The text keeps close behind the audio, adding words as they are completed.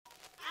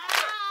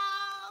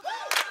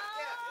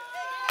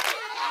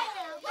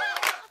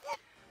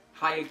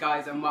Hi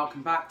guys and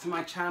welcome back to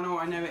my channel.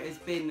 I know it has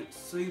been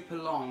super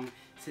long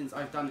since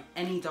I've done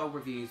any doll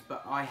reviews,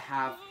 but I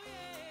have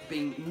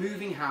been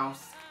moving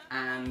house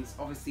and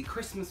obviously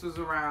Christmas was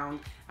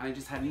around and I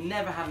just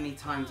never had any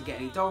time to get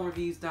any doll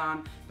reviews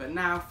done, but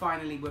now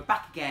finally we're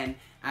back again,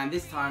 and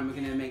this time we're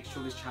going to make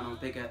sure this channel is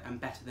bigger and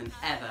better than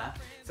ever.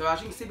 So as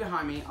you can see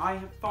behind me, I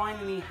have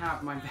finally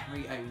have my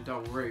very own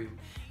doll room.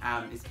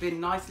 It's been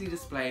nicely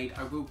displayed.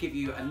 I will give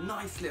you a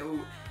nice little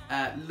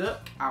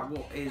look at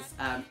what is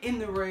in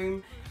the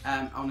room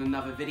on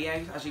another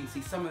video. As you can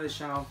see, some of the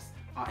shelves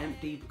are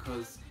empty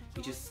because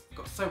we just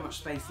got so much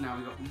space now.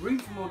 We've got room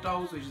for more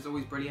dolls, which is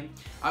always brilliant.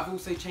 I've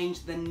also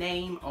changed the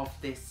name of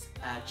this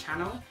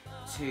channel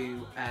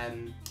to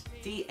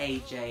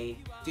DAJ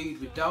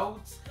Dude with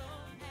Dolls.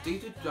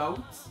 Dude with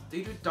Dolls?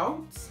 Dude with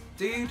Dolls?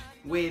 Dude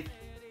with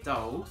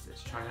Dolls.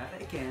 Let's try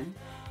that again.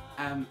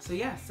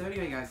 So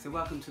anyway guys, so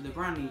welcome to the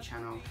brand new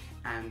channel,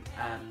 and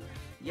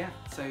yeah,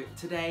 so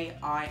today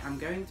I am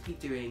going to be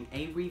doing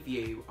a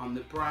review on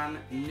the brand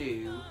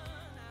new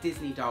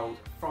Disney dolls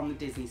from the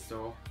Disney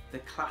store, the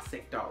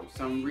classic dolls.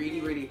 So I'm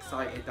really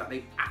excited that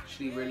they've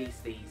actually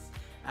released these.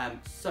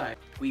 So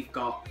we've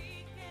got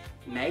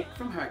Meg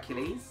from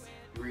Hercules.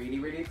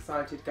 Really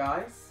excited,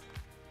 guys.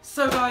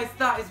 So guys,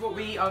 that is what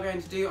we are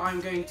going to do.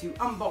 I'm going to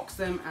unbox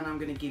them and I'm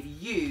going to give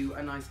you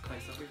a nice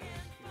close-up review.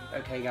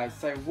 Okay guys,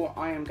 so what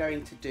I am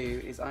going to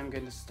do is I'm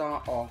going to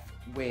start off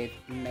with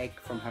Meg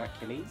from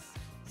Hercules.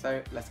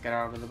 So let's get her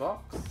out of the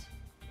box.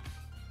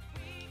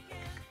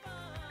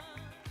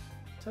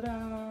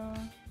 Ta-da!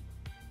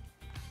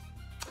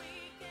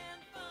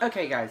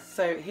 Okay guys,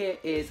 so here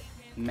is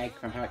Meg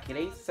from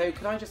Hercules. So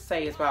can I just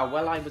say as well,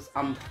 while I was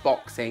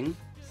unboxing,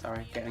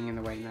 sorry, getting in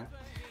the way now.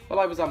 While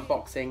I was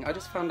unboxing, I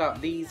just found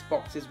out these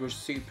boxes were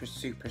super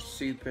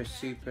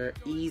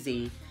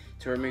easy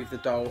to remove the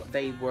doll.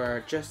 They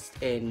were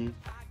just in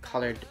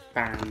coloured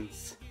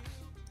bands.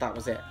 That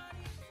was it.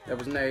 There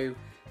was no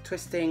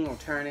twisting or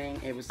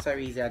turning. It was so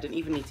easy. I didn't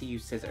even need to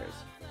use scissors.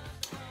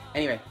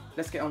 Anyway,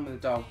 let's get on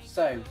with the doll.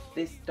 So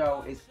this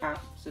doll is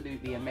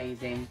absolutely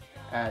amazing.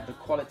 The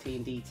quality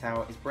and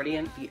detail is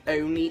brilliant. The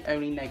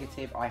only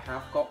negative I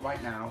have got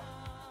right now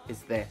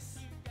is this.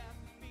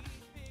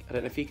 I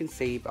don't know if you can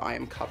see, but I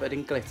am covered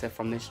in glitter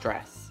from this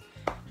dress.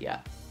 Yeah,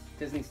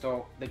 Disney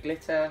store. The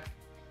glitter,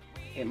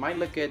 it might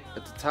look good,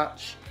 but to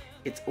touch,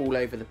 it's all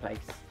over the place.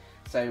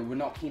 So we're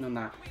not keen on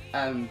that.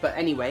 But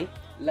anyway,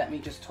 let me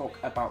just talk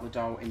about the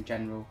doll in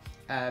general.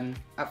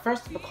 At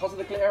first, because of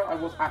the glitter, I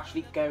was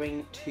actually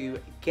going to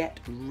get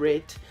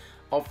rid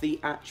of the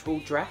actual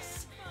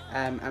dress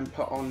and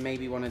put on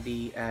maybe one of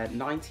the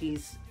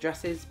 90s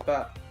dresses.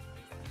 But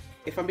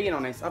if I'm being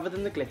honest, other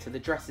than the glitter, the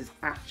dress is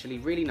actually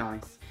really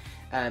nice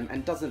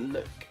and doesn't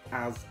look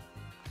as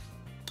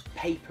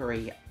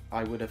papery,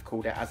 I would have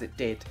called it, as it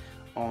did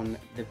on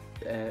the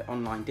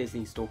online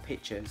Disney store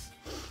pictures.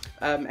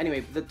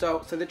 Anyway, the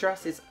doll, so the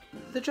dress is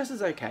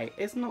okay.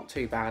 It's not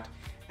too bad.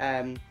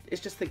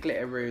 It's just the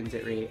glitter ruins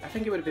it really. I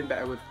think it would have been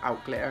better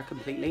without glitter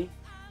completely.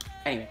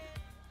 Anyway,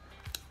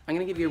 I'm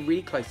going to give you a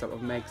really close up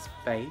of Meg's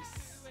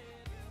face.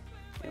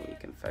 Here we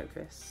can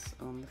focus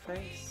on the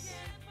face.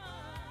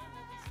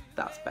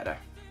 That's better.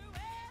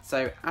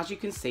 So as you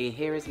can see,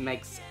 here is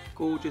Meg's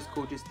gorgeous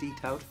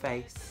detailed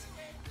face.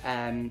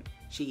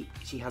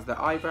 She has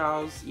the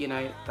eyebrows, you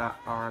know, that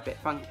are a bit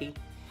funky.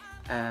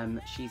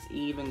 She's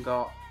even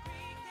got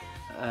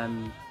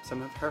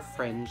some of her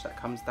fringe that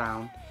comes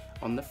down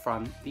on the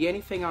front. The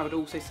only thing I would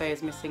also say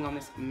is missing on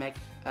this Meg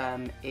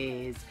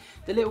is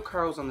the little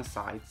curls on the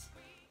sides.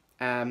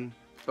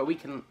 But we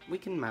can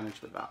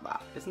manage without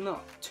that. It's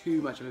not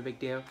too much of a big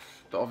deal,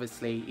 but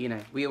obviously, you know,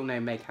 we all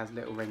know Meg has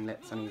little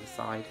ringlets on either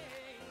side.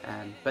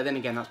 But then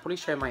again, that's probably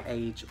showing my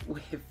age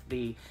with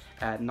the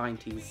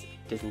 90s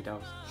Disney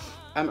dolls.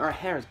 Her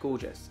hair is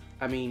gorgeous.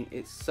 I mean,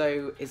 it's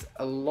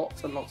a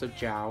lots and lots of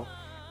gel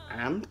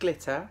and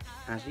glitter,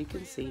 as you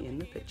can see in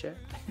the picture.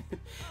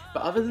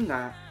 But other than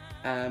that,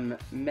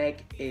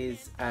 Meg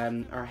is,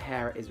 her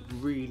hair is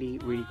really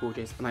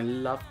gorgeous, and I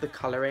love the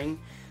colouring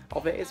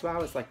of it as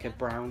well. It's like a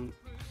brown,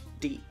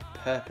 deep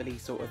purpley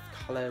sort of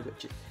colour,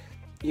 which,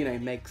 you know,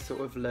 makes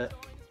sort of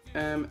look.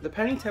 The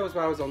ponytail as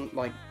well is on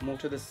like more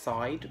to the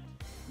side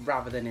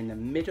rather than in the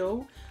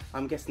middle.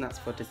 I'm guessing that's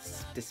for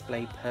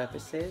display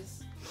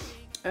purposes.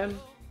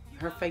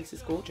 Her face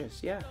is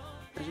gorgeous, yeah,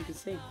 as you can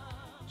see.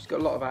 She's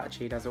got a lot of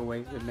attitude, as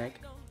always, with Meg.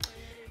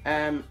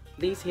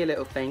 These here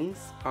little things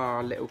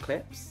are little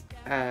clips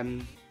that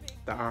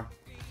are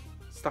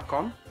stuck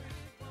on.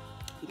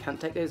 You can't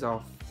take those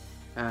off,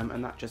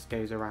 and that just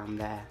goes around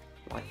there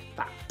like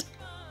that.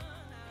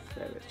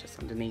 So it's just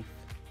underneath,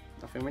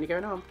 nothing really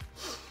going on.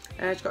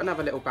 She's got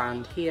another little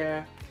band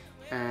here,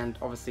 and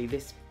obviously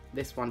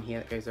this one here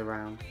that goes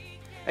around.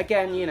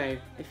 Again, you know,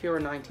 if you're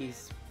a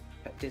 90s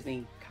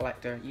Disney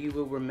collector, you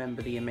will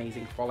remember the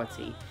amazing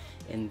quality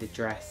in the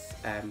dress,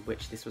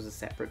 which this was a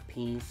separate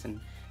piece, and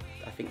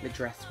I think the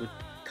dress would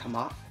come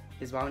up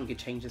as well and you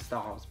could change the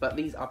styles. But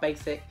these are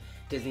basic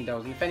Disney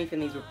dolls, and if anything,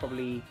 these were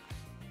probably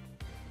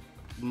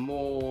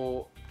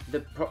more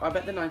I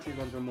bet the 90s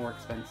ones were more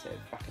expensive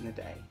back in the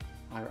day,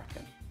 I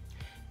reckon.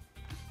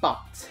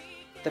 But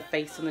the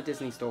face on the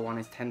Disney Store one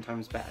is 10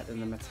 times better than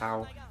the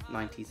Mattel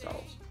 90s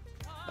dolls.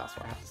 That's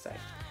what I have to say.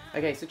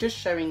 Okay, so just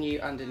showing you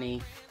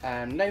underneath,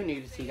 no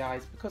nudity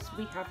guys, because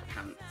we have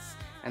pants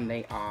and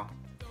they are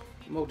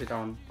moulded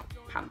on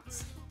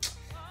pants.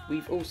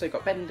 We've also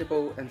got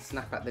bendable and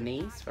snap at the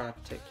knees for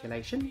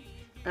articulation.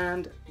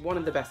 And one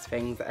of the best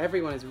things that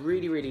everyone is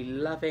really, really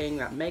loving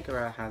that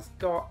Megera has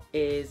got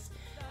is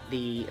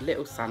the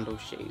little sandal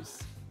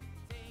shoes.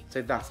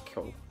 So that's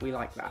cool, we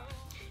like that.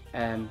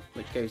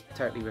 Which goes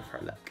totally with her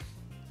look.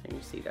 And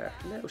you see there,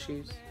 little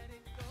shoes,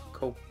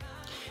 cool.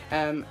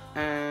 And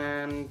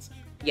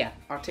yeah,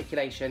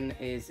 articulation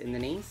is in the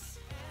knees,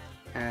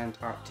 and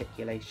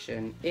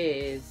articulation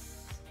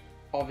is,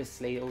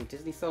 obviously all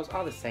Disney stores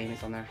are the same,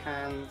 it's on their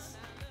hands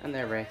and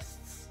their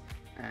wrists,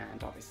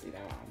 and obviously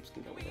their arms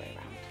can go all the way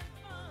around.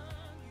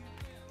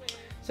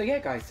 So yeah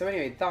guys, so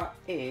anyway, that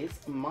is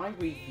my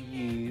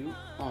review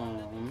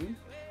on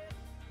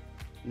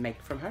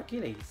Meg from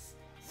Hercules.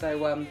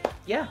 So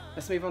yeah,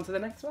 let's move on to the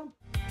next one.